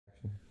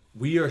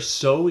We are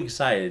so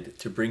excited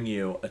to bring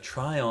you a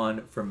try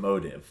on from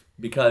Modiv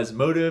because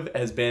Modiv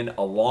has been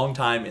a long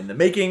time in the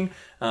making.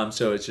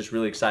 So it's just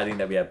really exciting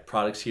that we have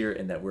products here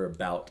and that we're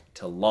about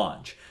to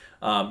launch.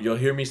 You'll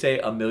hear me say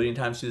a million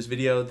times through this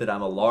video that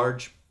I'm a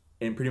large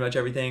in pretty much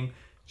everything.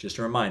 Just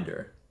a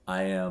reminder,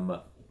 I am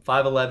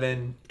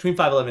 5'11", between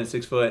 5'11" and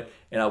 6 foot,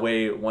 and I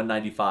weigh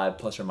 195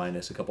 plus or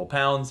minus a couple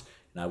pounds,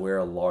 and I wear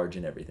a large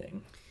in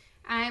everything.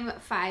 I'm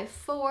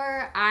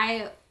 5'4".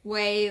 I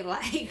weigh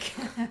like,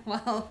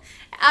 well,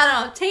 I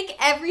don't know. Take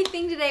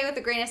everything today with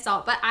a grain of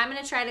salt, but I'm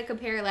going to try to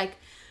compare like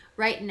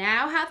right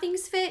now how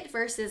things fit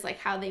versus like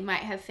how they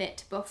might have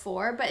fit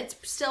before, but it's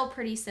still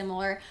pretty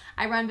similar.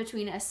 I run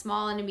between a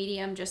small and a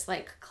medium just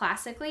like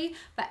classically,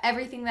 but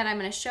everything that I'm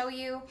going to show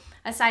you,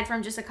 aside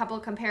from just a couple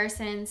of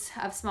comparisons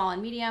of small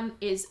and medium,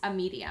 is a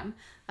medium.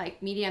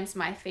 Like medium's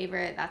my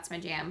favorite. That's my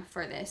jam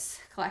for this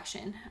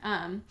collection.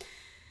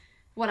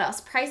 What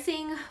else?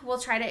 Pricing we'll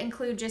try to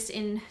include just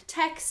in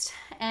text,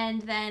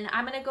 and then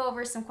I'm going to go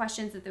over some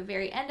questions at the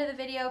very end of the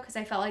video because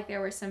I felt like there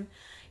were some,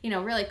 you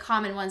know, really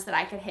common ones that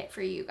I could hit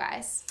for you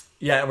guys.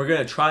 Yeah, and we're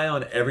going to try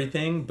on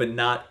everything, but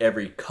not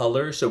every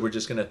color. So we're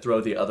just going to throw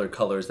the other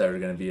colors that are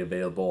going to be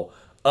available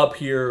up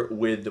here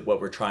with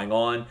what we're trying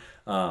on.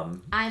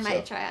 I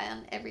might try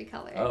on every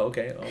color. Oh,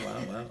 okay. Oh,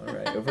 wow. All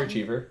right.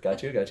 Overachiever.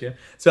 Got you.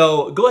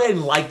 So go ahead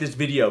and like this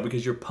video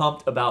because you're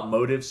pumped about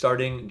Modiv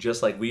starting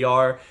just like we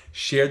are.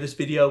 Share this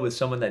video with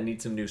someone that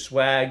needs some new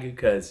swag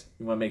because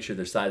you want to make sure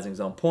their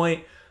sizing's on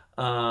point.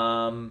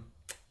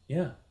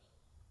 Yeah.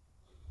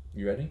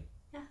 You ready?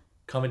 Yeah.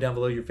 Comment down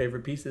below your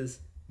favorite pieces.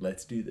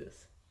 Let's do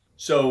this.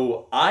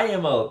 So I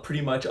am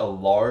pretty much a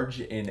large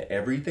in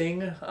everything.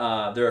 There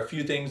are a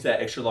few things that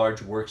extra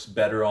large works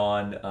better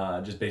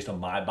on just based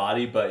on my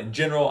body, but in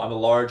general, I'm a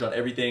large on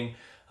everything.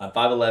 I'm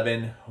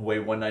 5'11", weigh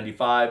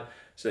 195,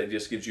 so it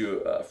just gives you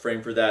a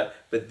frame for that.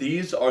 But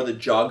these are the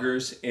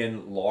joggers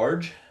in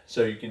large,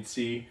 so you can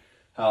see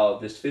how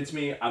this fits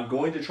me. I'm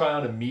going to try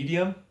on a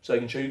medium, so I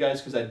can show you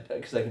guys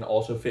because I can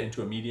also fit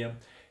into a medium.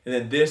 And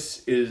then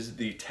this is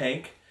the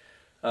tank.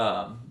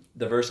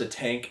 The Versa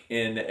tank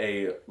in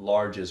a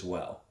large as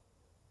well.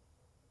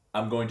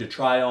 I'm going to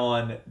try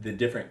on the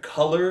different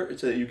color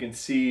so that you can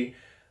see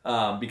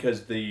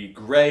because the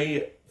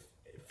gray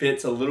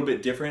fits a little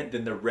bit different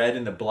than the red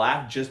and the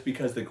black just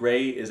because the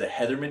gray is a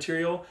heather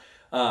material.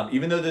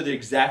 Even though they're the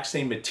exact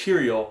same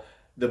material,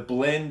 the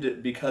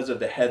blend because of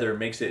the heather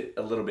makes it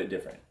a little bit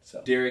different.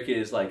 So Derek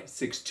is like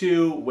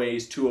 6'2",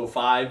 weighs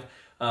 205.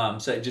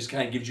 So it just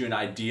kind of gives you an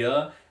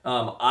idea.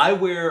 I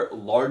wear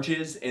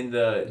larges in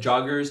the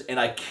joggers and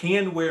I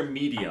can wear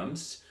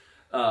mediums.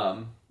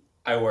 I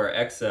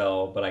wear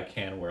XL, but I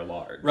can wear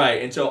large.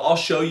 Right, and so I'll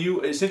show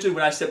you, essentially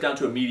when I step down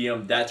to a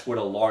medium, that's what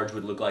a large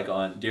would look like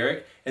on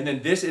Derek. And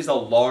then this is a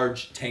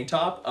large tank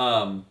top.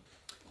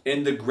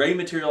 In the gray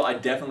material, I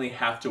definitely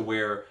have to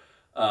wear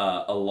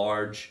a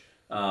large,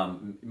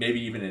 maybe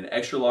even an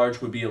extra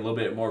large would be a little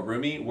bit more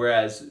roomy,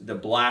 whereas the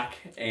black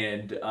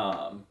and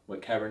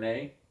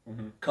Cabernet?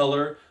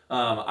 Color,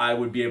 I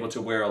would be able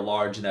to wear a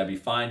large and that'd be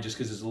fine just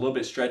because it's a little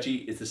bit stretchy.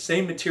 It's the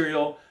same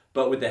material,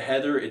 but with the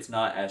heather, it's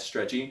not as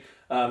stretchy.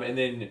 And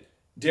then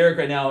Derek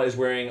right now is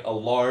wearing a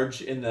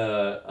large in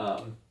the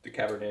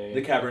Cabernet.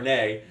 The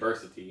Cabernet.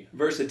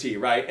 Versa tee,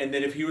 right? And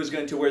then if he was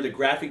going to wear the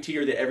graphic tee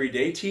or the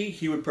everyday tee,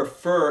 he would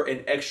prefer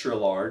an extra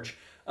large.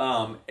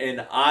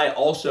 And I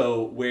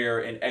also wear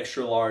an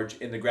extra large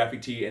in the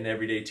graphic tee and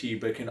everyday tee,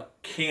 but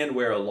can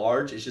wear a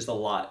large. It's just a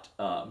lot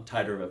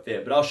tighter of a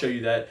fit. But I'll show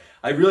you that.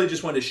 I really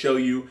just wanted to show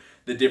you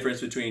the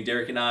difference between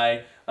Derek and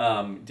I.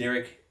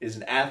 Derek is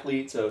an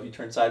athlete, so if you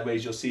turn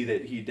sideways, you'll see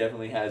that he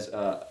definitely has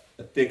a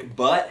thick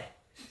butt,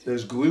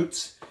 those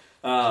glutes.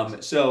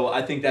 So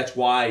I think that's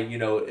why, you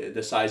know,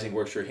 the sizing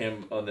works for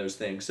him on those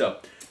things. So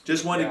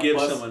just want to give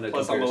someone a comparison.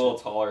 Plus I'm a little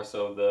taller,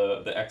 so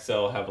the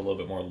XL have a little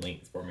bit more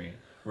length for me.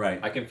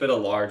 Right. I can fit a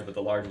large, but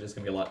the large is just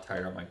going to be a lot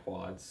tighter on my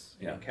quads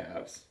and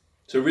calves.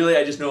 So really,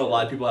 I just know a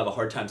lot of people have a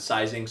hard time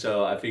sizing,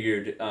 so I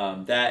figured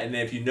that. And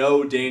then if you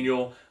know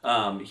Daniel,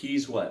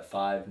 he's what,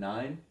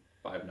 5'9"?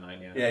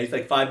 5'9", yeah. Yeah, he's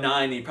like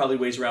 5'9". He probably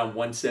weighs around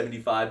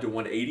 175 to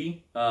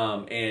 180,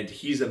 and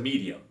he's a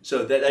medium.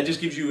 So that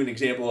just gives you an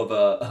example of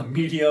a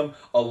medium,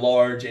 a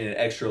large, and an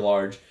extra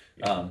large,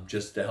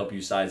 just to help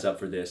you size up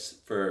for this.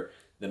 For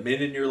the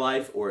men in your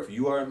life, or if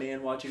you are a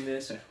man watching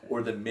this,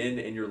 or the men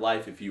in your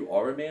life if you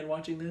are a man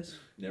watching this,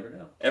 you never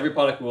know. Every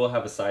product will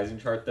have a sizing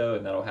chart though,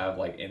 and that'll have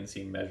like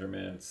inseam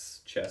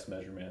measurements, chest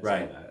measurements, all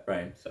that.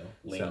 Right. So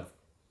length. So,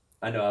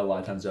 I know a lot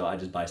of times though, I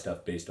just buy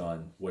stuff based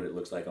on what it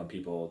looks like on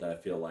people that I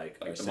feel like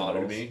are similar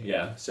to me.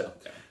 Yeah. So,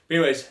 but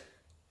anyways,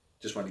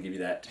 just wanted to give you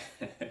that.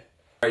 All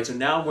right. So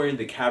now I'm wearing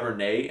the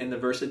Cabernet in the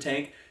Versa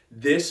tank.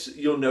 This,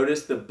 you'll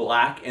notice the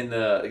black and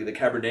the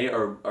Cabernet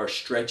are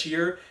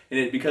stretchier,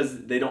 and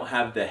because they don't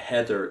have the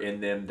heather in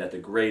them that the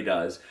gray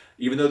does.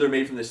 Even though they're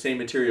made from the same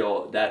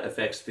material, that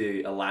affects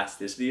the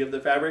elasticity of the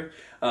fabric.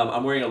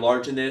 I'm wearing a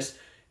large in this.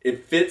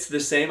 It fits the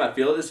same, I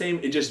feel it the same.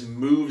 It just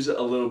moves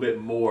a little bit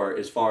more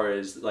as far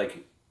as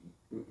like,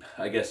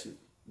 I guess,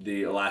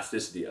 the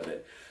elasticity of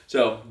it.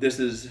 So this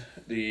is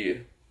the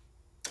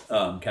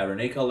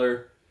Cabernet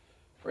color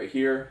right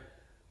here.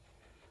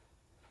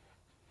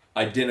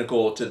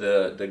 Identical to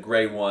the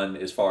gray one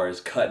as far as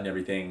cut and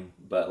everything,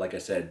 but like I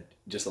said,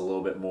 just a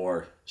little bit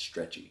more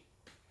stretchy.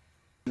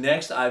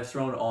 Next, I've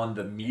thrown on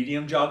the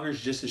medium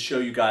joggers just to show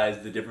you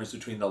guys the difference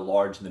between the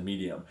large and the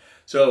medium.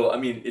 So, I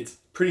mean, it's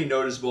pretty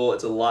noticeable.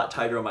 It's a lot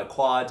tighter on my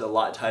quads, a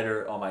lot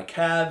tighter on my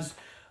calves,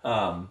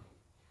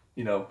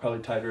 you know, probably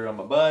tighter on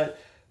my butt.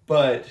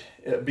 But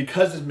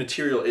because this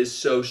material is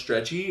so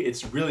stretchy,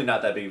 it's really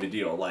not that big of a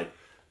deal. Like,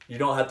 you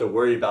don't have to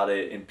worry about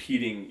it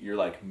impeding your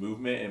like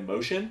movement and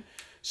motion.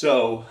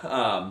 So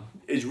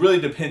it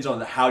really depends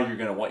on how you're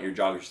gonna want your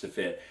joggers to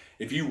fit.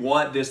 If you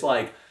want this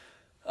like,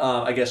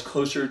 I guess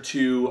closer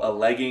to a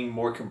legging,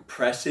 more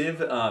compressive,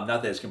 not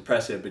that it's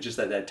compressive, but just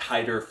that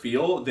tighter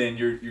feel, then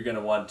you're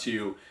gonna want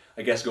to,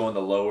 I guess, go in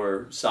the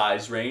lower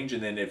size range.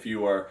 And then if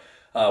you are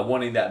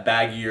wanting that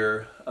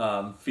baggier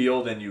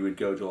feel, then you would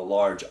go to a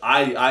large.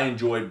 I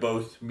enjoy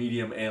both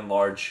medium and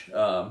large.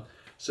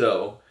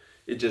 So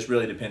it just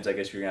really depends, I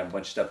guess, if you're gonna have a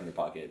bunch of stuff in your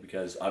pocket,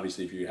 because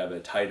obviously if you have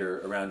it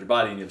tighter around your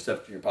body and you have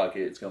stuff in your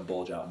pocket, it's gonna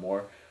bulge out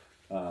more.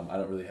 I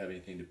don't really have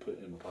anything to put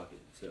in my pocket,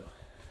 so.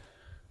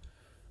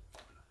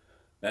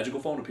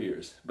 Magical phone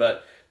appears,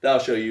 but that'll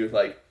show you,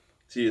 like,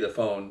 see the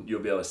phone,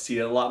 you'll be able to see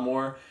it a lot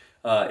more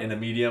in a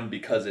medium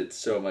because it's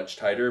so much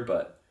tighter,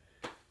 but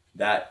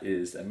that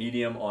is a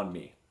medium on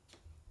me.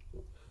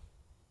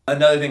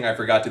 Another thing I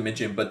forgot to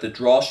mention, but the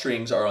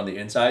drawstrings are on the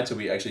inside, so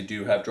we actually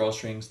do have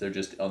drawstrings. They're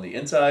just on the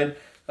inside.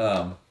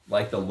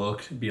 Like the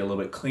look, be a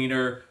little bit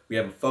cleaner. We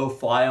have a faux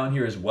fly on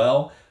here as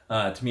well.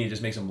 To me, it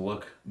just makes them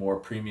look more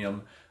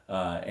premium,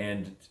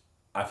 and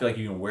I feel like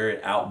you can wear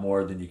it out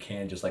more than you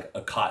can just like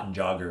a cotton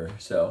jogger.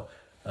 So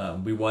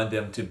we want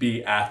them to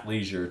be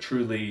athleisure,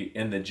 truly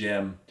in the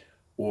gym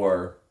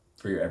or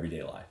for your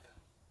everyday life.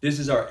 This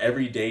is our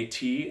everyday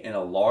tee in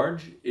a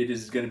large. It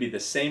is going to be the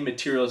same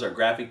material as our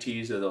graphic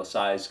tees, so the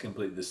size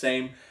completely the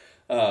same.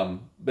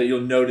 But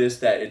you'll notice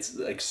that it's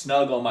like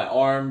snug on my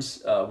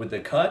arms with the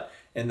cut,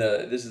 and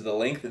this is the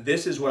length.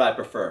 This is what I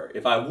prefer.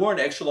 If I wore an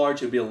extra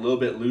large, it would be a little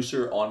bit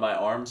looser on my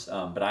arms,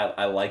 but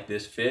I like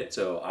this fit,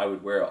 so I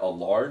would wear a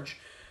large.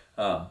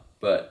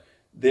 But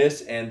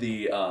this and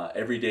the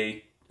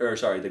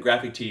the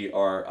graphic tee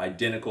are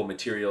identical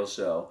materials,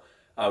 so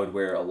I would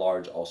wear a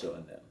large also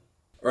in them.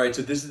 All right,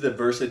 so this is the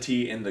Versa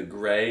tee in the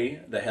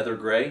gray, the heather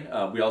gray.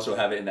 We also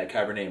have it in that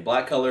Cabernet and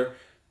black color,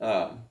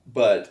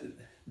 but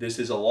this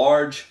is a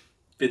large.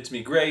 Fits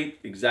me great,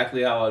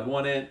 exactly how I'd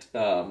want it.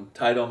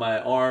 Tight on my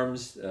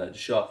arms to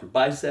show off your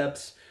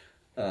biceps.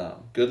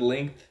 Good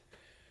length,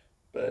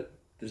 but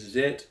this is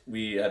it.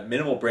 We have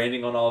minimal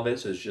branding on all of it,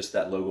 so it's just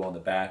that logo on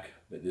the back,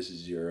 but this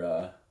is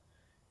your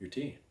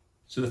tee.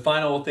 So the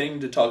final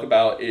thing to talk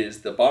about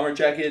is the bomber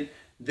jacket.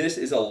 This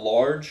is a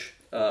large,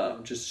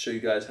 just to show you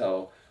guys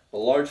how a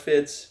large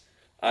fits.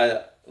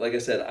 Like I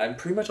said, I'm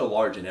pretty much a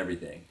large in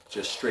everything,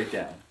 just straight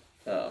down.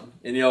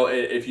 And you know,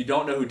 if you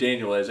don't know who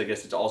Daniel is, I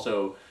guess it's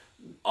also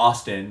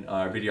Austin,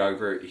 our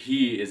videographer.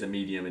 He is a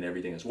medium in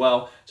everything as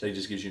well, so he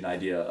just gives you an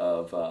idea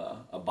of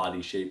a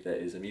body shape that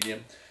is a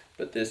medium.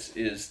 But this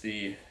is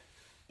the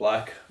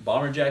black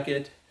bomber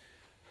jacket.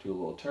 Do a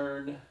little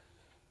turn.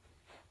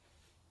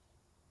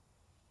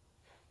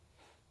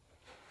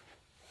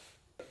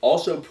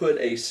 Also put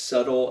a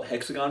subtle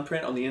hexagon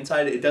print on the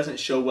inside. It doesn't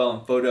show well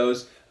in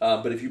photos,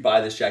 but if you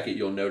buy this jacket,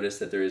 you'll notice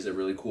that there is a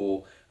really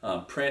cool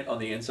print on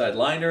the inside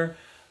liner.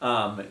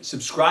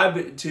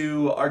 Subscribe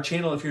to our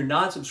channel if you're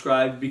not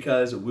subscribed,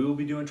 because we will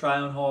be doing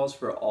try-on hauls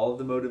for all of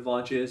the Modiv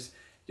launches.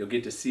 You'll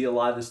get to see a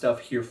lot of the stuff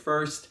here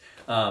first,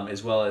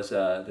 as well as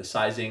the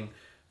sizing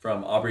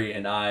from Aubrie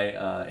and I,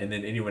 and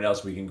then anyone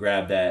else we can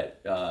grab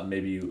that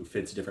maybe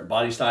fits different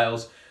body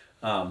styles.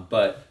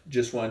 But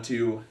just want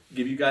to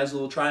give you guys a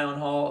little try-on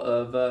haul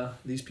of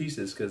these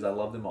pieces because I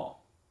love them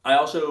all. I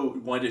also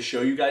wanted to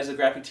show you guys the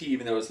graphic tee,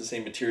 even though it's the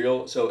same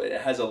material. So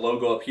it has a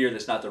logo up here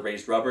that's not the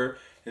raised rubber,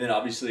 and then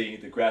obviously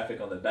the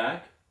graphic on the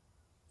back.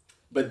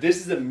 But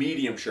this is a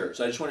medium shirt,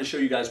 so I just want to show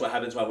you guys what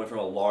happens when I went from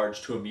a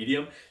large to a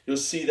medium. You'll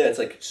see that it's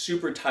like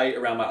super tight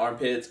around my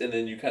armpits, and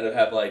then you kind of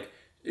have like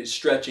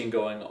stretching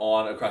going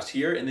on across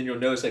here, and then you'll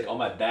notice like on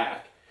my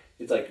back,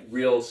 it's like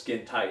real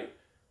skin tight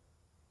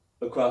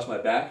across my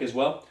back as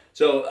well.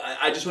 So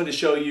I just wanted to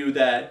show you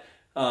that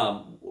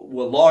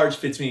what large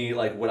fits me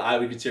like what I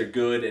would consider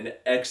good,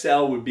 and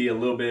XL would be a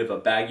little bit of a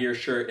baggier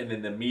shirt, and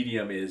then the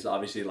medium is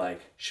obviously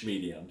like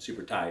schmedium,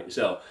 super tight.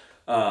 So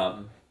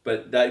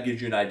but that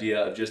gives you an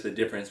idea of just the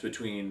difference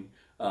between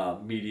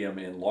medium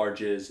and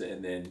larges,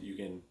 and then you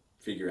can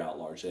figure out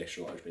large,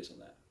 extra large based on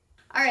that.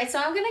 All right, so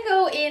I'm gonna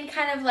go in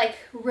kind of like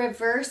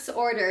reverse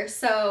order.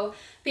 So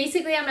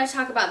basically I'm gonna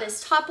talk about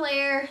this top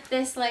layer,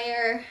 this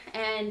layer,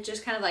 and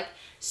just kind of like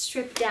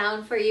strip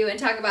down for you and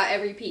talk about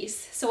every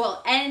piece. So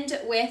we'll end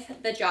with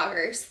the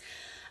joggers.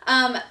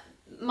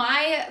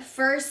 My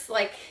first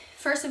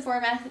and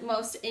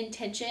foremost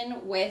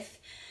intention with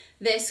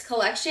this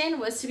collection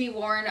was to be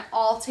worn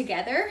all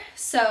together.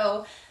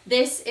 So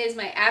this is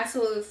my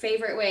absolute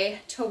favorite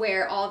way to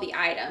wear all the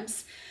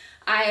items.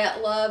 I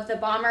love the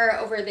bomber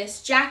over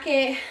this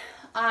jacket.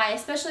 I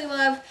especially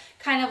love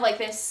kind of like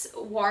this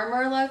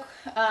warmer look,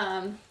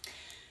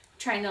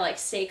 trying to like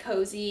stay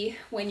cozy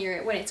when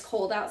it's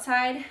cold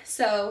outside.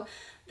 So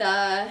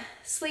the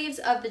sleeves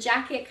of the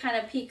jacket kind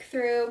of peek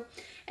through,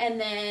 and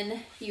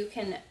then you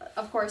can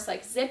of course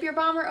like zip your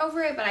bomber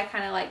over it, but I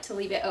kind of like to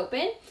leave it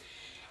open.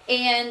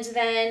 And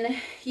then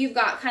you've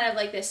got kind of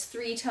like this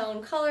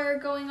 3-tone color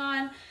going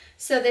on.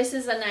 So this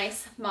is a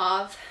nice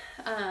mauve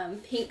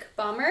pink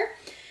bomber,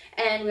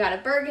 and we got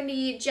a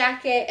burgundy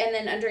jacket, and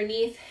then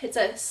underneath it's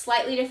a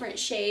slightly different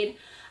shade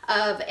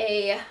of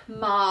a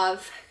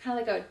mauve, kind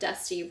of like a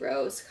dusty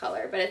rose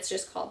color, but it's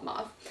just called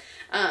mauve.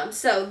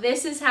 So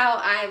this is how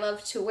I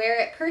love to wear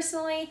it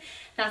personally.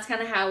 That's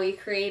kind of how we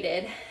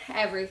created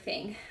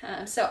everything.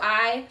 So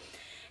I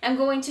am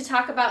going to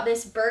talk about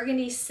this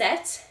burgundy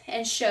set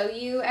and show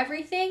you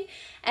everything,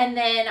 and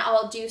then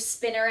I'll do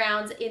spin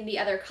arounds in the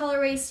other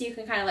colorways so you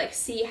can kind of like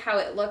see how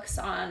it looks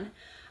on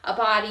a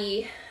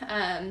body,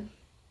 and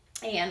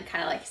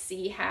kind of like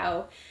see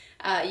how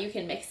you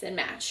can mix and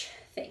match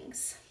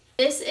things.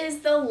 This is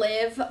the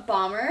Liv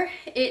bomber.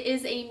 It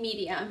is a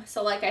medium.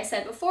 So like I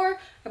said before,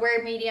 I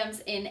wear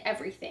mediums in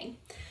everything.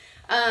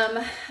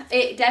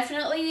 It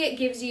definitely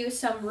gives you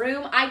some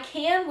room. I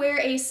can wear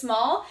a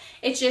small.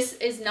 It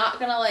just is not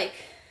gonna like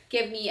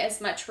give me as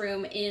much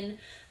room in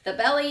the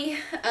belly,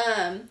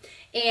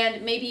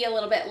 and maybe a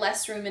little bit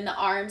less room in the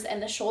arms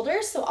and the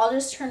shoulders. So I'll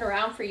just turn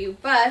around for you.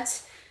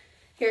 But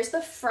here's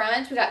the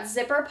front. We got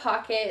zipper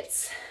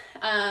pockets,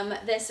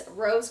 this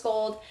rose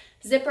gold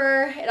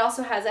zipper. It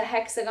also has a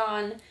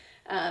hexagon,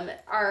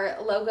 our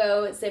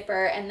logo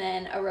zipper, and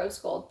then a rose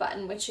gold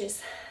button, which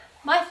is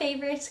my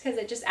favorite because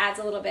it just adds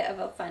a little bit of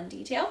a fun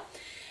detail.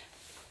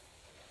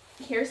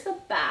 Here's the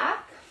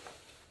back.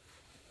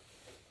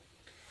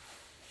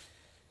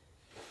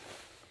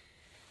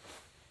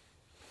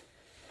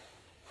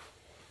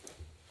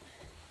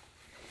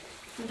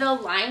 The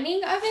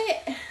lining of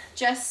it,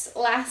 just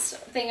last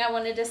thing I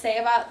wanted to say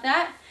about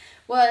that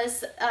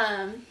was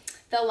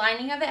the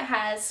lining of it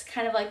has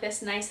kind of like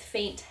this nice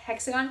faint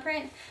hexagon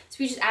print. So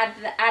we just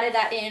added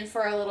that in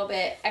for a little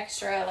bit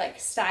extra like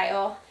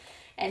style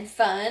and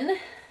fun.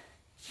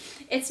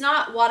 It's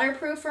not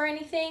waterproof or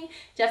anything.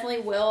 Definitely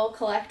will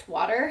collect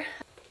water.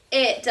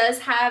 It does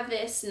have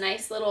this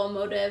nice little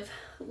Modiv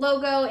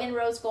logo in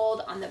rose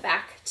gold on the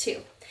back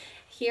too.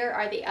 Here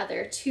are the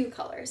other 2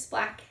 colors,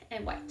 black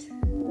and white.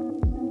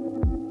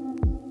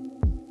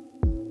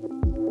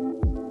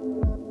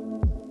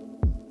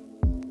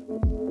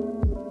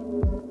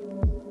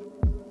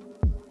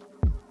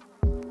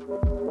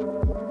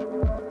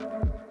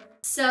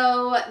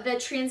 So the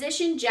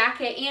transition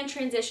jacket and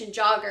transition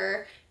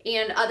jogger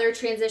and other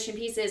transition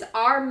pieces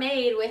are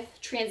made with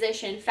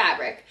transition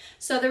fabric.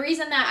 So the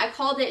reason that I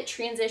called it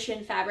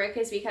transition fabric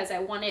is because I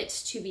want it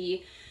to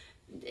be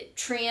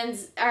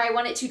I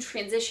want it to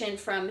transition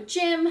from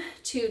gym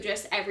to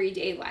just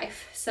everyday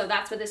life. So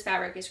that's what this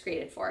fabric is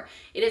created for.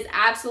 It is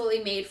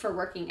absolutely made for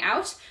working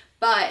out,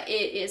 but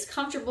it is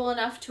comfortable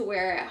enough to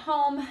wear at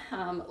home,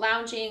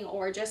 lounging,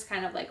 or just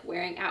kind of like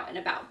wearing out and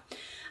about.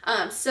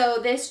 So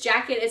this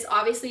jacket is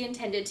obviously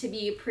intended to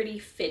be pretty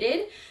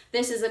fitted.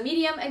 This is a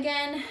medium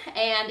again,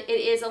 and it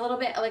is a little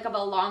bit like of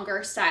a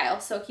longer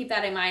style. So keep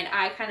that in mind.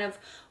 I kind of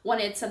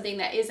wanted something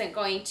that isn't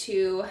going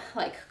to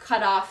like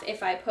cut off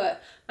if I put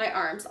my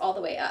arms all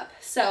the way up.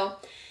 So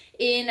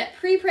in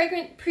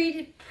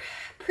pre-pregnancy,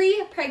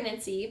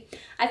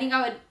 I think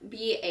I would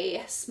be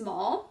a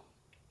small.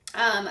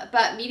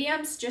 But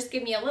mediums just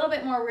give me a little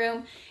bit more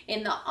room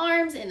in the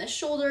arms, in the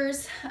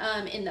shoulders,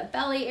 in the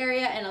belly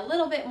area, and a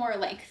little bit more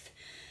length.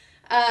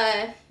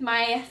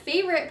 My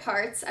favorite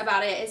parts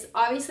about it is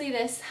obviously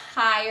this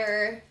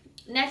higher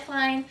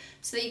neckline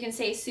so that you can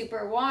stay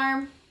super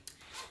warm.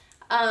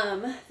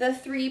 The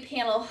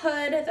 3-panel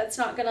hood, that's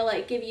not gonna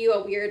like give you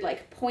a weird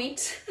like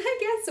point, I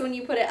guess, when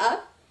you put it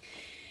up.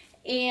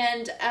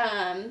 And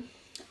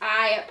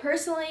I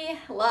personally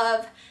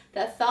love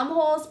the thumb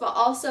holes, but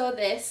also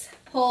this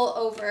pull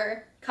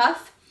over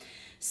cuff.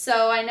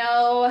 So I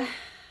know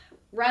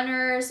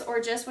runners,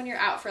 or just when you're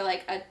out for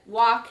like a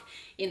walk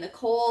in the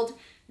cold,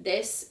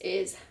 this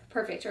is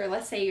perfect. Or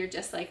let's say you're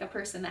just like a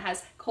person that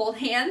has cold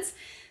hands,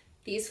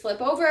 these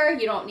flip over,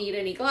 you don't need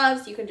any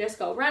gloves, you can just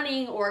go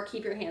running or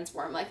keep your hands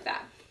warm like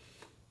that.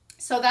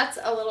 So that's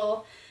a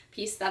little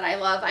piece that I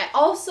love. I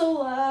also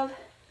love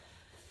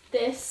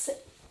this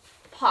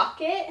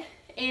pocket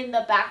in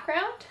the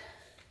background.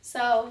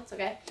 So it's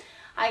okay.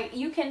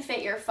 You can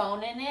fit your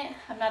phone in it.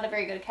 I'm not a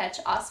very good catch.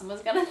 Austin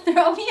was gonna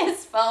throw me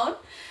his phone.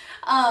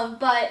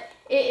 But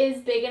it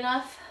is big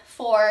enough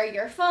for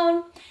your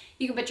phone.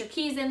 You can put your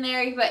keys in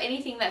there. You can put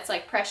anything that's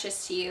like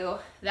precious to you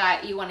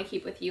that you want to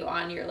keep with you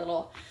on your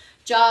little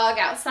jog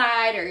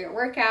outside or your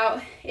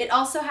workout. It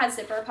also has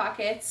zipper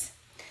pockets.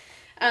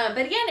 But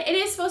again, it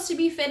is supposed to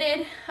be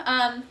fitted.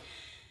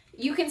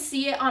 You can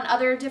see it on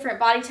other different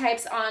body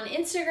types on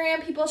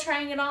Instagram, people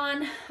trying it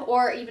on,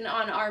 or even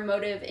on our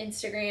Modiv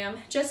Instagram,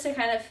 just to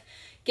kind of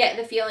get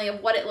the feeling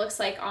of what it looks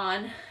like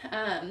on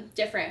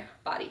different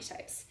body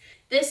types.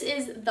 This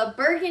is the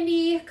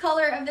burgundy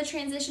color of the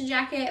transition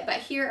jacket, but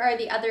here are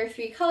the other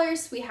 3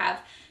 colors. We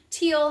have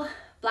teal,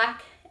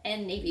 black,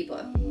 and navy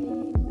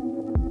blue.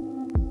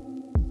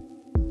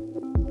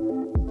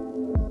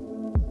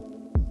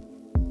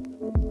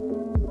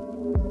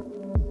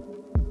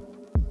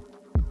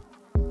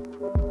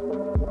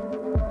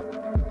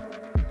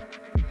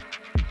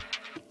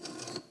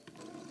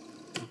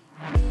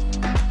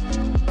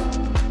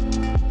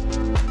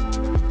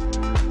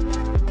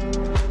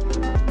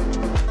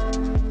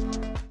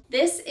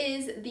 This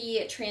is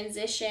the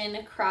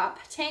transition crop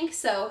tank.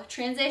 So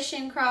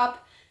transition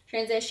crop,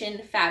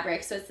 transition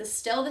fabric. So it's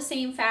still the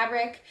same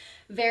fabric,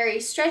 very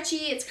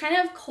stretchy. It's kind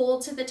of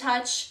cold to the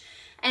touch.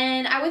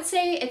 And I would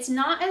say it's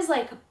not as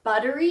like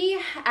buttery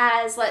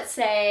as, let's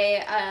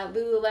say, a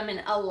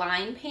Lululemon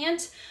Align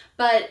pant,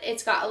 but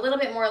it's got a little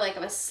bit more like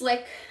of a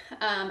slick,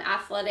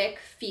 athletic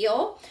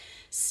feel.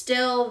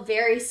 Still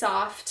very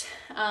soft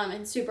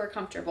and super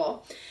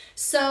comfortable.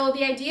 So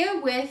the idea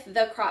with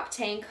the crop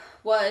tank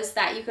was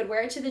that you could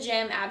wear it to the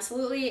gym.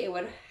 Absolutely, it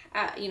would,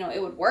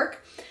 it would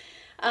work.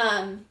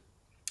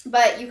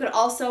 But you could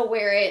also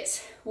wear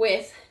it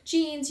with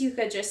jeans. You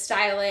could just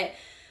style it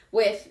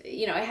with,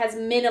 it has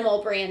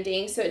minimal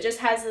branding. So it just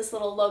has this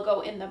little logo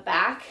in the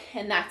back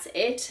and that's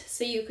it.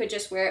 So you could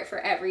just wear it for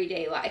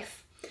everyday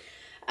life.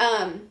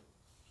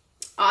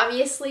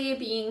 Obviously,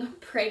 being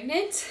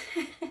pregnant,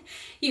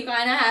 you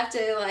kind of have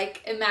to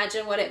like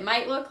imagine what it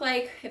might look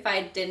like if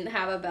I didn't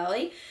have a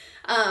belly.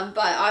 But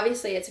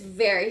obviously it's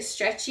very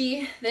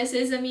stretchy. This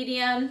is a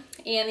medium,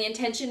 and the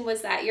intention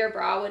was that your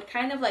bra would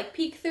kind of like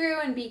peek through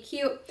and be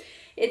cute.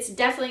 It's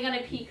definitely going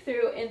to peek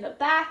through in the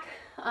back,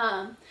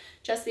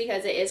 just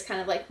because it is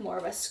kind of like more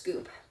of a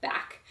scoop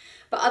back.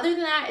 But other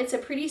than that, it's a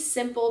pretty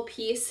simple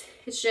piece.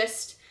 It's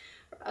just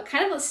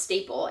kind of a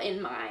staple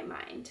in my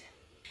mind.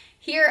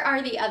 Here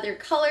are the other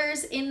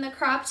colors in the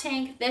crop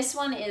tank. This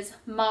one is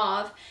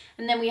mauve,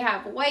 and then we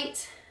have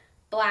white,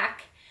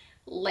 black,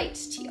 light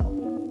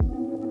teal.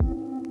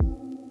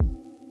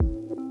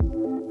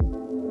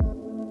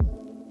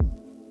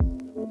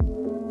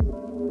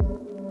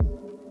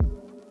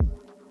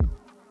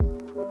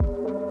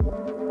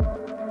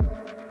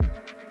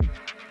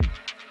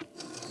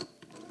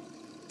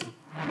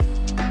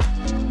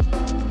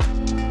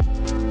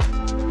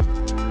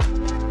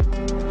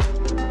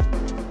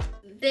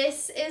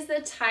 This is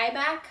the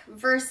tie-back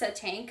Versa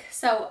tank.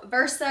 So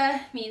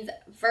Versa means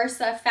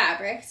Versa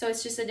fabric. So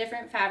it's just a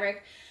different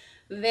fabric.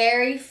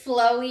 Very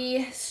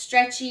flowy,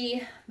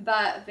 stretchy,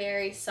 but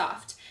very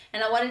soft.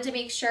 And I wanted to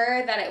make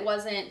sure that it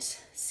wasn't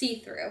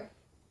see-through.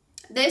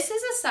 This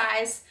is a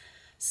size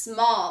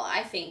small,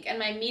 I think, and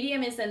my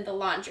medium is in the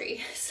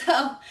laundry.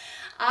 So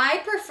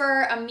I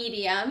prefer a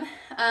medium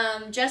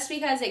just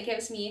because it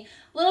gives me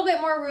a little bit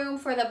more room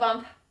for the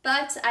bump,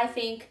 but I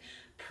think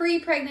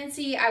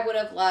pre-pregnancy I would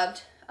have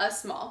loved a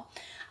small.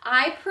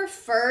 I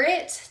prefer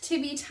it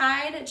to be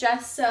tied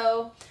just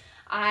so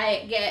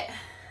I get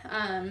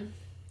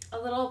a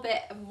little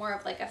bit more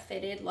of like a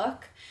fitted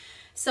look.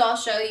 So I'll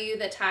show you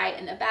the tie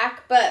in the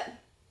back, but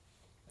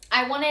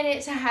I wanted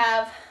it to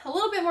have a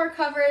little bit more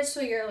coverage so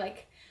your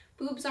like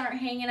boobs aren't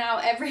hanging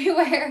out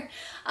everywhere,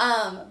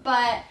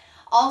 but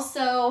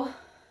also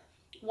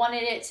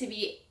wanted it to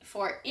be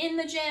for in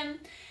the gym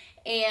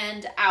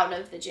and out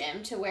of the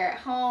gym, to wear at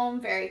home,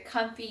 very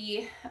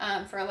comfy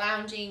for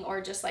lounging or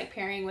just like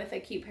pairing with a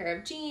cute pair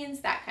of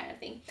jeans, that kind of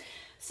thing.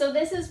 So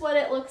this is what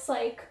it looks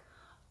like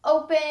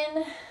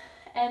open,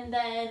 and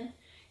then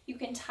you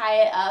can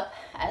tie it up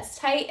as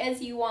tight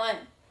as you want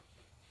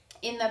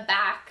in the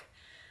back.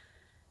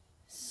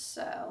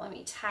 So let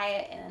me tie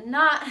it in a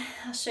knot.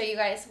 I'll show you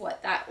guys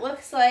what that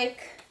looks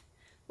like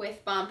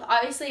with bump.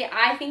 Obviously,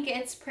 I think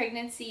it's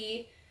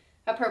pregnancy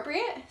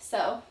appropriate,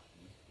 so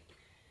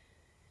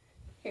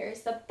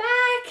here's the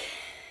back.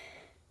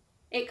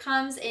 It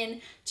comes in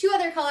 2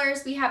 other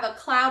colors. We have a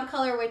cloud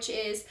color, which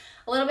is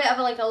a little bit of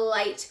like a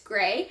light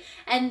gray,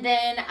 and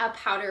then a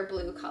powder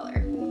blue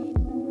color.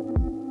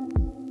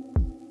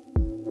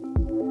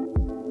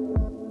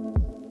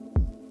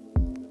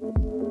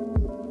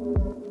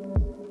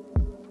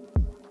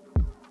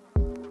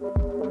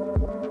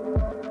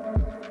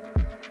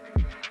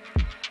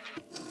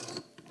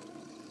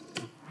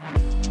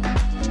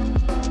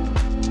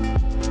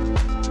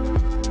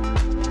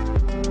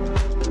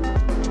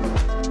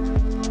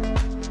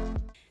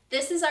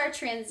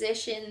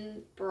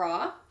 Transition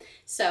bra.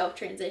 So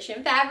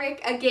transition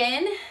fabric,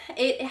 again,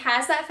 it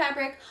has that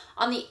fabric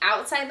on the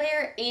outside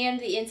layer and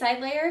the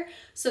inside layer,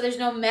 so there's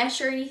no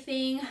mesh or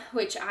anything,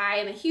 which I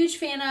am a huge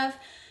fan of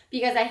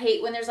because I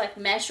hate when there's like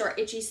mesh or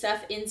itchy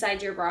stuff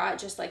inside your bra. It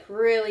just like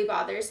really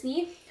bothers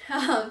me.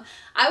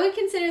 I would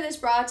consider this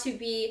bra to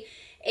be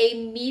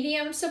a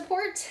medium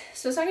support,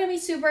 so it's not gonna be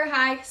super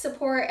high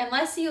support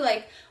unless you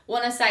like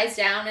want to size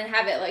down and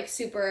have it like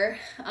super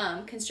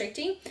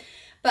constricting.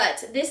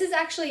 But this is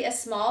actually a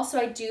small, so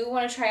I do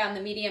want to try on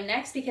the medium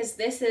next because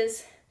this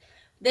is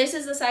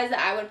the size that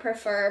I would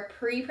prefer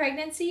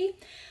pre-pregnancy.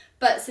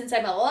 But since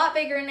I'm a lot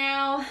bigger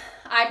now,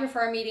 I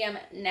prefer medium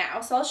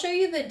now. So I'll show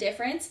you the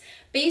difference.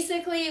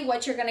 Basically,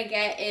 what you're gonna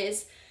get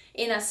is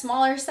in a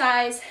smaller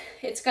size,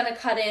 it's gonna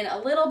cut in a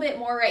little bit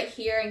more right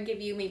here and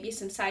give you maybe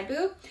some side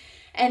boob.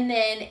 And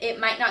then it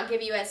might not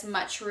give you as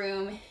much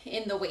room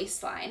in the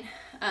waistline.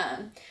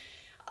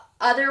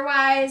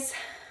 Otherwise,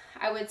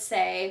 I would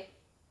say,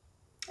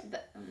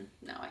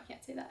 no, I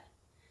can't say that.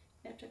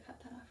 You have to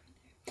cut that off right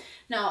there.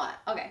 No,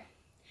 okay.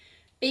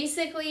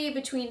 Basically,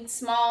 between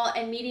small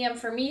and medium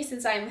for me,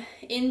 since I'm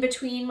in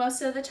between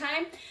most of the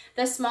time,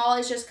 the small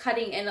is just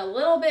cutting in a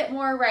little bit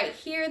more right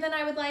here than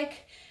I would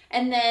like.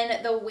 And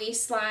then the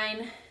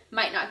waistline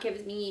might not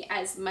give me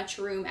as much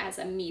room as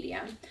a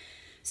medium.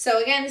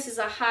 So again, this is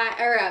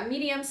a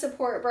medium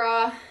support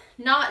bra,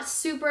 not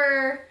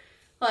super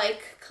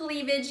like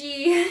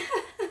cleavagey,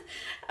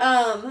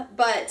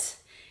 but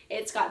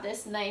it's got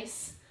this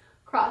nice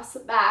cross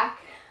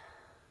back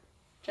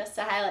just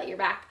to highlight your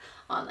back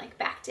on like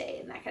back day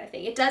and that kind of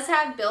thing. It does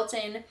have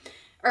built-in,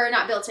 or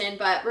not built-in,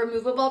 but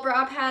removable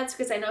bra pads,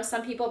 because I know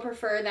some people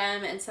prefer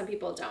them and some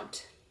people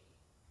don't.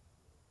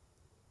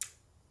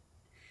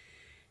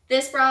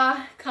 This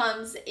bra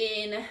comes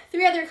in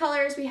 3 other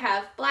colors. We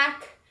have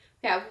black,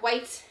 we have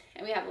white,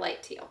 and we have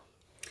light teal.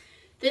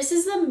 This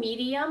is the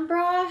medium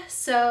bra,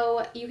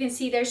 so you can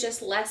see there's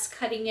just less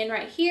cutting in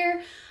right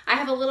here. I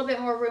have a little bit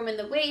more room in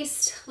the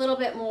waist, a little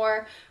bit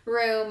more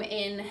room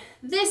in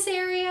this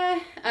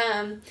area,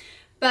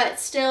 but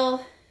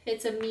still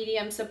it's a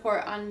medium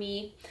support on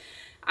me.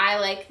 I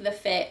like the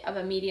fit of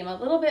a medium a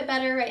little bit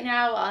better right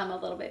now while I'm a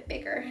little bit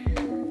bigger.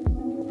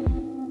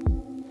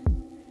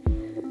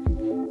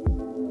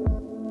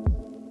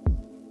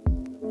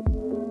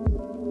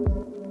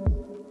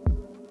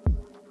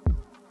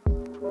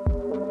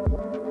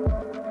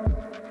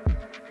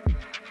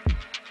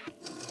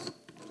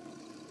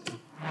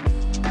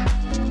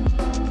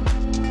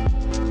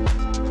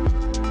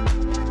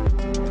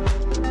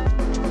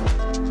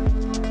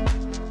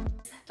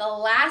 The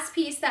last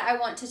piece that I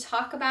want to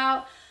talk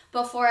about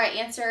before I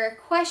answer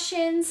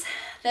questions,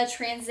 the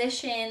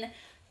transition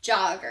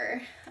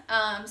jogger.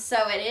 So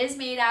it is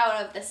made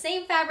out of the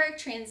same fabric,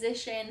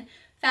 transition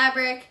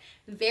fabric,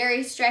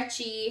 very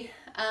stretchy,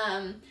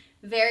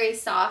 very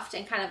soft,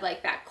 and kind of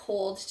like that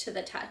cold to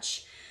the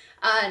touch.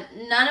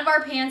 None of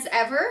our pants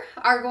ever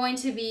are going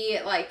to be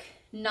like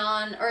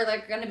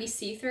going to be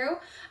see-through.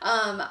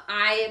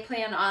 I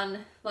plan on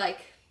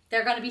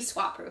they're going to be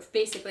squat proof,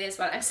 basically is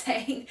what I'm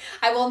saying.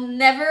 I will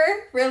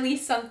never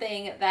release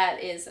something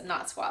that is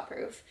not squat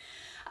proof.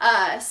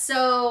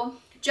 So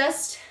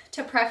just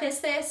to preface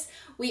this,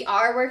 we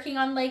are working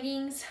on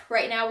leggings.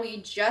 Right now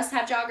we just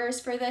have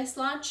joggers for this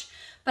launch,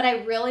 but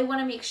I really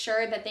want to make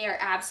sure that they are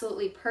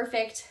absolutely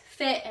perfect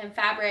fit and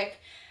fabric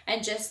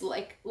and just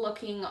like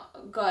looking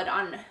good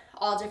on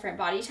all different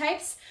body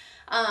types.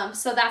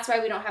 So that's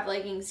why we don't have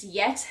leggings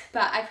yet,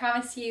 but I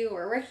promise you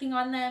we're working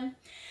on them.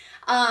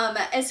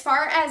 As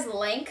far as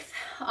length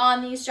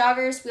on these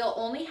joggers, we'll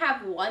only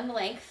have one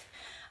length.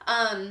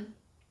 I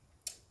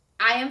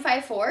am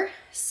 5'4",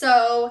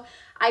 so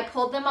I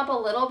pulled them up a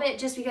little bit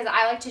just because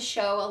I like to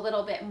show a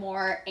little bit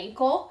more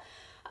ankle.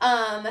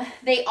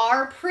 They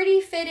are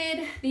pretty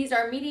fitted. These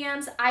are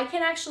mediums. I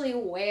can actually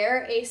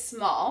wear a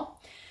small.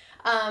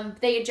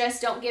 They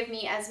just don't give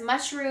me as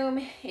much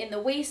room in the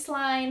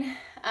waistline,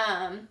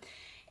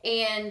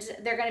 and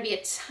they're going to be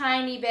a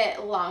tiny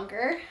bit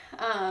longer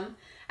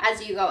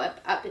as you go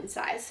up in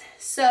size.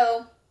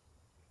 So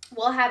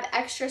we'll have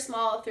extra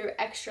small through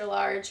extra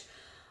large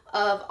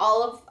of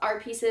all of our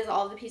pieces,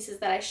 all of the pieces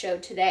that I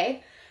showed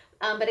today.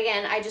 But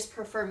again, I just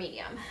prefer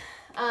medium.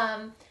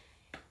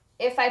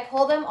 If I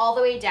pull them all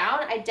the way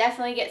down, I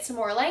definitely get some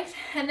more length.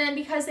 And then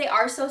because they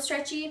are so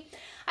stretchy,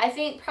 I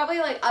think probably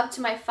like up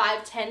to my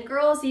 5'10"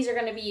 girls, these are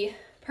gonna be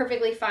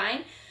perfectly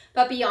fine.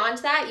 But beyond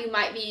that, you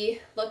might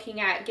be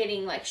looking at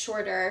getting like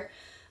shorter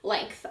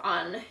length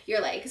on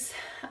your legs.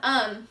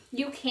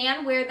 You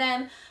can wear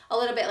them a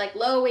little bit like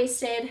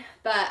low-waisted,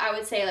 but I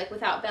would say like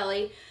without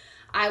belly,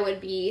 I would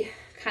be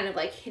kind of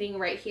like hitting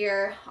right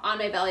here on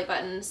my belly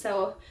button.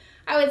 So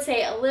I would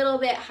say a little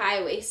bit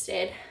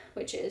high-waisted,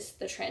 which is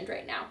the trend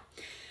right now.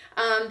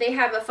 They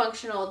have a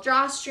functional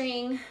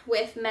drawstring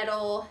with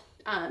metal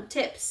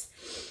tips.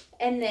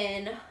 And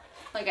then,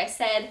 like I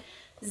said,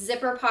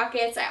 zipper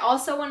pockets. I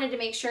also wanted to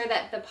make sure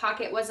that the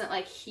pocket wasn't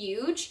like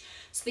huge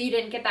so that you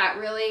didn't get that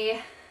really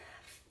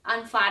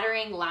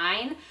unflattering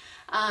line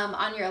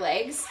on your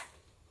legs.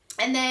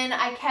 And then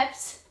I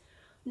kept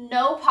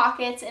no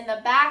pockets in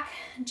the back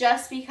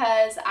just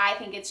because I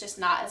think it's just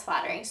not as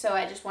flattering. So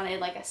I just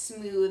wanted like a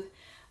smooth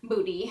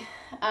booty.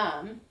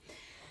 What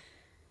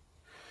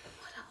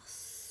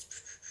else?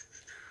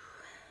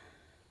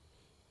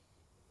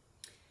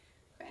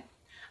 Okay.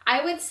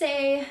 I would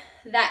say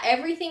that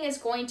everything is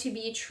going to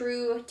be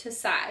true to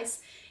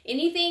size.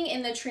 Anything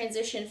in the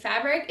transition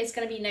fabric is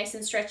going to be nice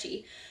and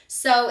stretchy.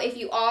 So if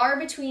you are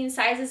between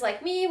sizes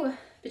like me,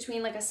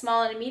 between like a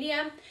small and a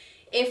medium,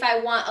 if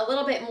I want a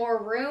little bit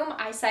more room,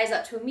 I size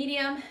up to a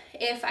medium.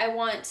 If I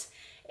want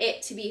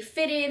it to be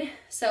fitted,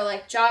 so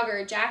like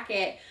jogger,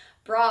 jacket,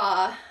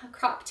 bra, a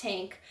crop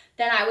tank,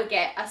 then I would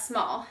get a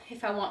small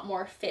if I want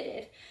more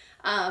fitted.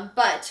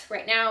 But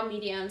right now,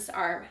 mediums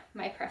are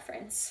my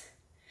preference.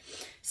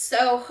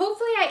 So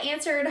hopefully I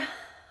answered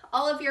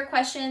all of your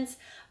questions,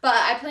 but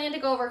I plan to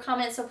go over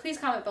comments, so please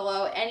comment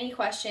below any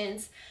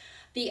questions.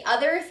 The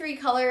other 3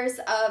 colors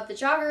of the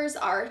joggers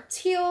are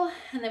teal,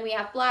 and then we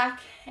have black,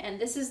 and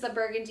this is the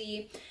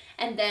burgundy,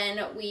 and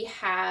then we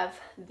have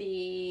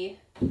the,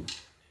 oh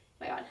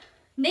my god,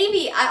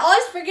 navy. I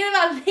always forget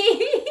about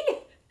navy.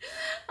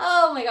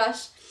 Oh my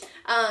gosh.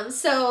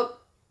 So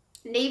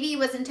navy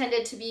was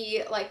intended to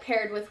be like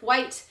paired with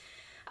white,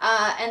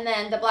 and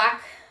then the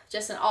black,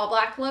 just an all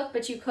black look,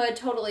 but you could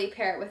totally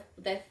pair it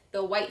with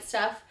the white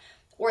stuff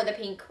or the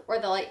pink or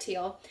the light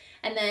teal.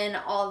 And then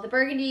all of the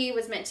burgundy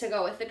was meant to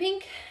go with the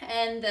pink,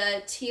 and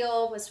the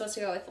teal was supposed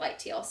to go with light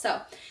teal.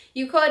 So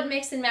you could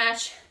mix and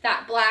match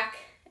that black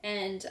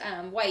and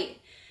white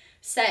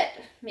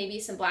set, maybe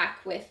some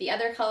black with the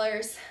other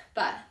colors,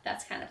 but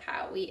that's kind of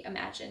how we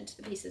imagined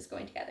the pieces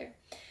going together.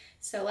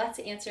 So let's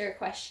answer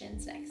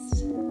questions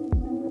next.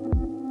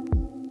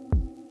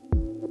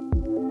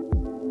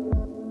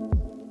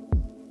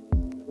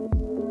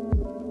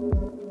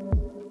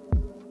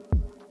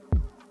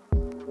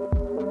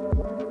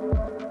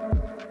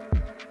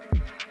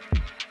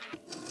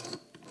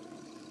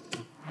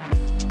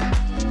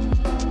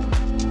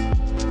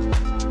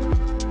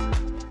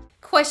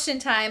 Question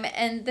time,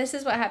 and this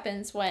is what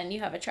happens when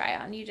you have a try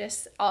on. You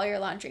just, all your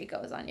laundry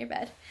goes on your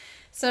bed.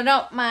 So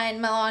don't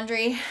mind my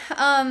laundry.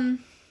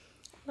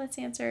 Let's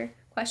answer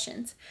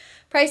questions.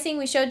 Pricing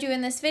we showed you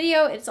in this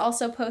video. It's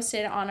also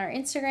posted on our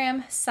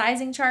Instagram.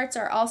 Sizing charts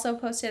are also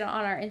posted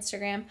on our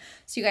Instagram,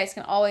 so you guys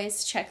can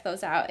always check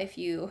those out if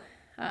you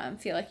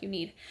feel like you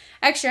need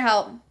extra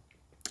help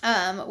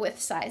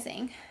with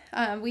sizing.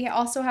 We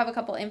also have a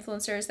couple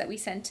influencers that we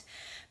sent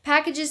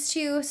packages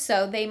to,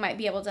 so they might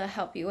be able to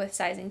help you with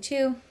sizing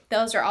too.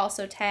 Those are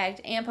also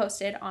tagged and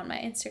posted on my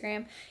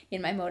Instagram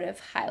in my Modiv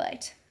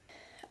highlight.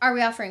 Are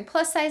we offering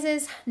plus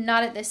sizes?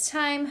 Not at this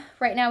time.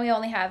 Right now we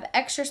only have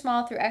extra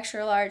small through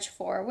extra large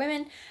for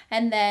women,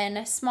 and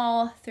then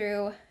small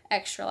through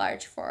extra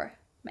large for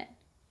men.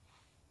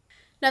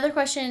 Another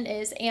question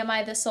is, am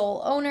I the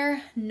sole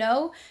owner?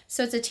 No.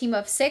 So it's a team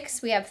of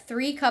 6. We have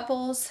 3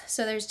 couples.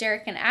 So there's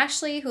Derek and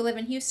Ashley, who live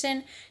in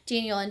Houston.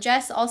 Daniel and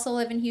Jess also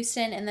live in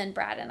Houston, and then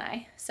Brad and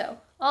I. So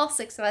all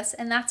 6 of us,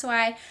 and that's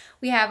why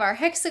we have our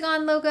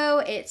hexagon logo.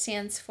 It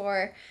stands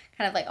for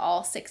kind of like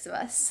all 6 of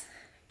us.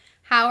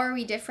 How are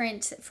we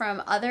different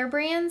from other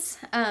brands?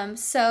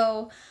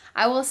 So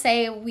I will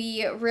say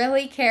we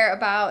really care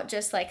about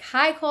just like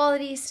high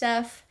quality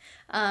stuff,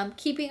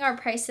 keeping our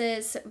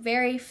prices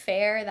very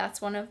fair. That's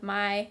one of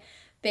my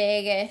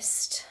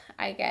biggest,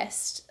 I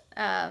guess,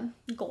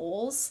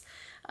 goals.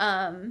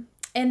 And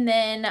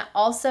then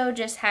also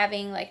just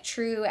having like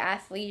true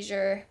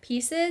athleisure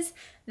pieces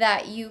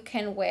that you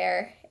can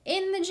wear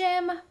in the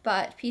gym,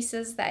 but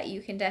pieces that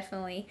you can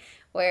definitely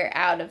wear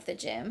out of the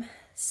gym,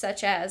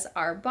 such as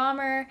our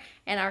bomber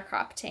and our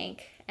crop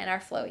tank and our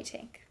flowy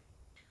tank.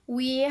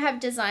 We have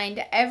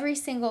designed every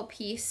single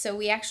piece, so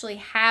we actually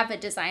have a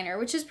designer,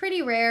 which is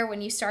pretty rare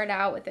when you start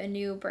out with a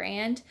new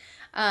brand.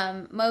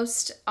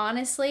 Most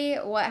honestly,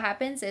 what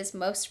happens is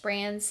most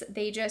brands,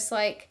 they just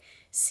like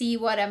see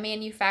what a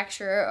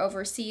manufacturer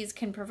overseas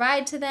can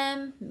provide to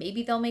them.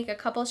 Maybe they'll make a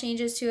couple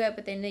changes to it,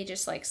 but then they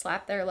just like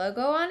slap their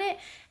logo on it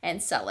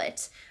and sell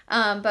it.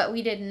 But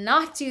we did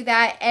not do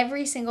that.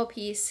 Every single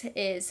piece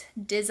is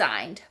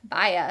designed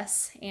by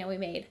us, and we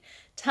made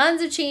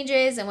tons of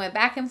changes and went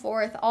back and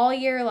forth all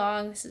year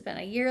long. This has been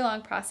a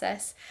year-long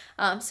process.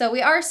 So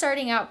we are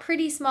starting out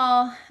pretty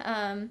small,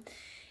 and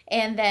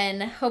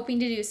then hoping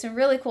to do some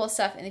really cool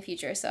stuff in the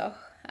future. So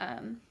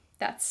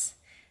that's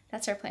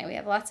our plan. We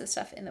have lots of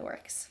stuff in the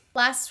works.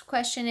 Last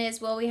question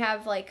is, will we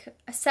have like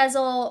a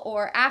sezzle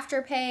or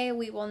afterpay?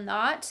 We will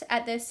not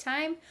at this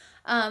time.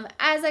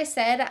 As I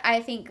said,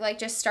 I think like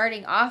just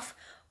starting off,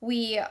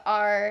 we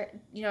are,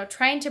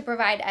 trying to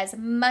provide as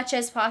much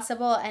as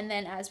possible. And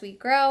then as we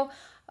grow,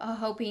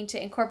 hoping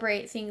to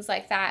incorporate things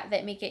like that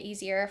make it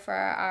easier for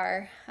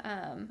our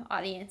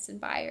audience and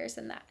buyers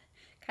and that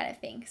kind of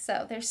thing.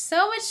 So there's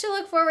so much to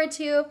look forward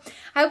to.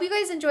 I hope you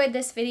guys enjoyed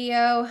this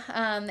video,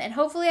 and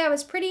hopefully I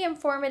was pretty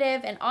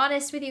informative and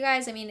honest with you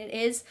guys. I mean, it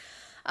is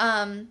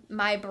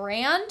my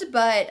brand,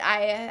 but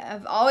I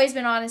have always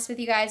been honest with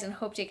you guys and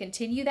hope to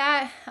continue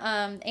that,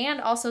 and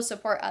also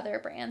support other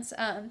brands.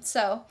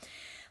 So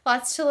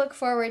lots to look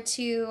forward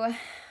to.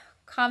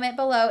 Comment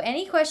below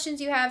any questions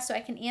you have so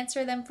I can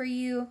answer them for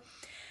you.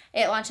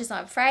 It launches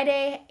on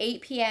Friday,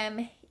 8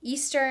 p.m.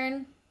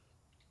 Eastern.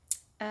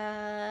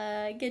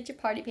 Get your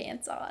party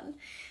pants on.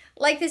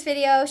 Like this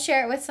video,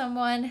 share it with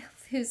someone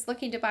who's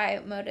looking to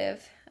buy Modiv.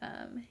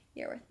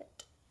 You're worth it.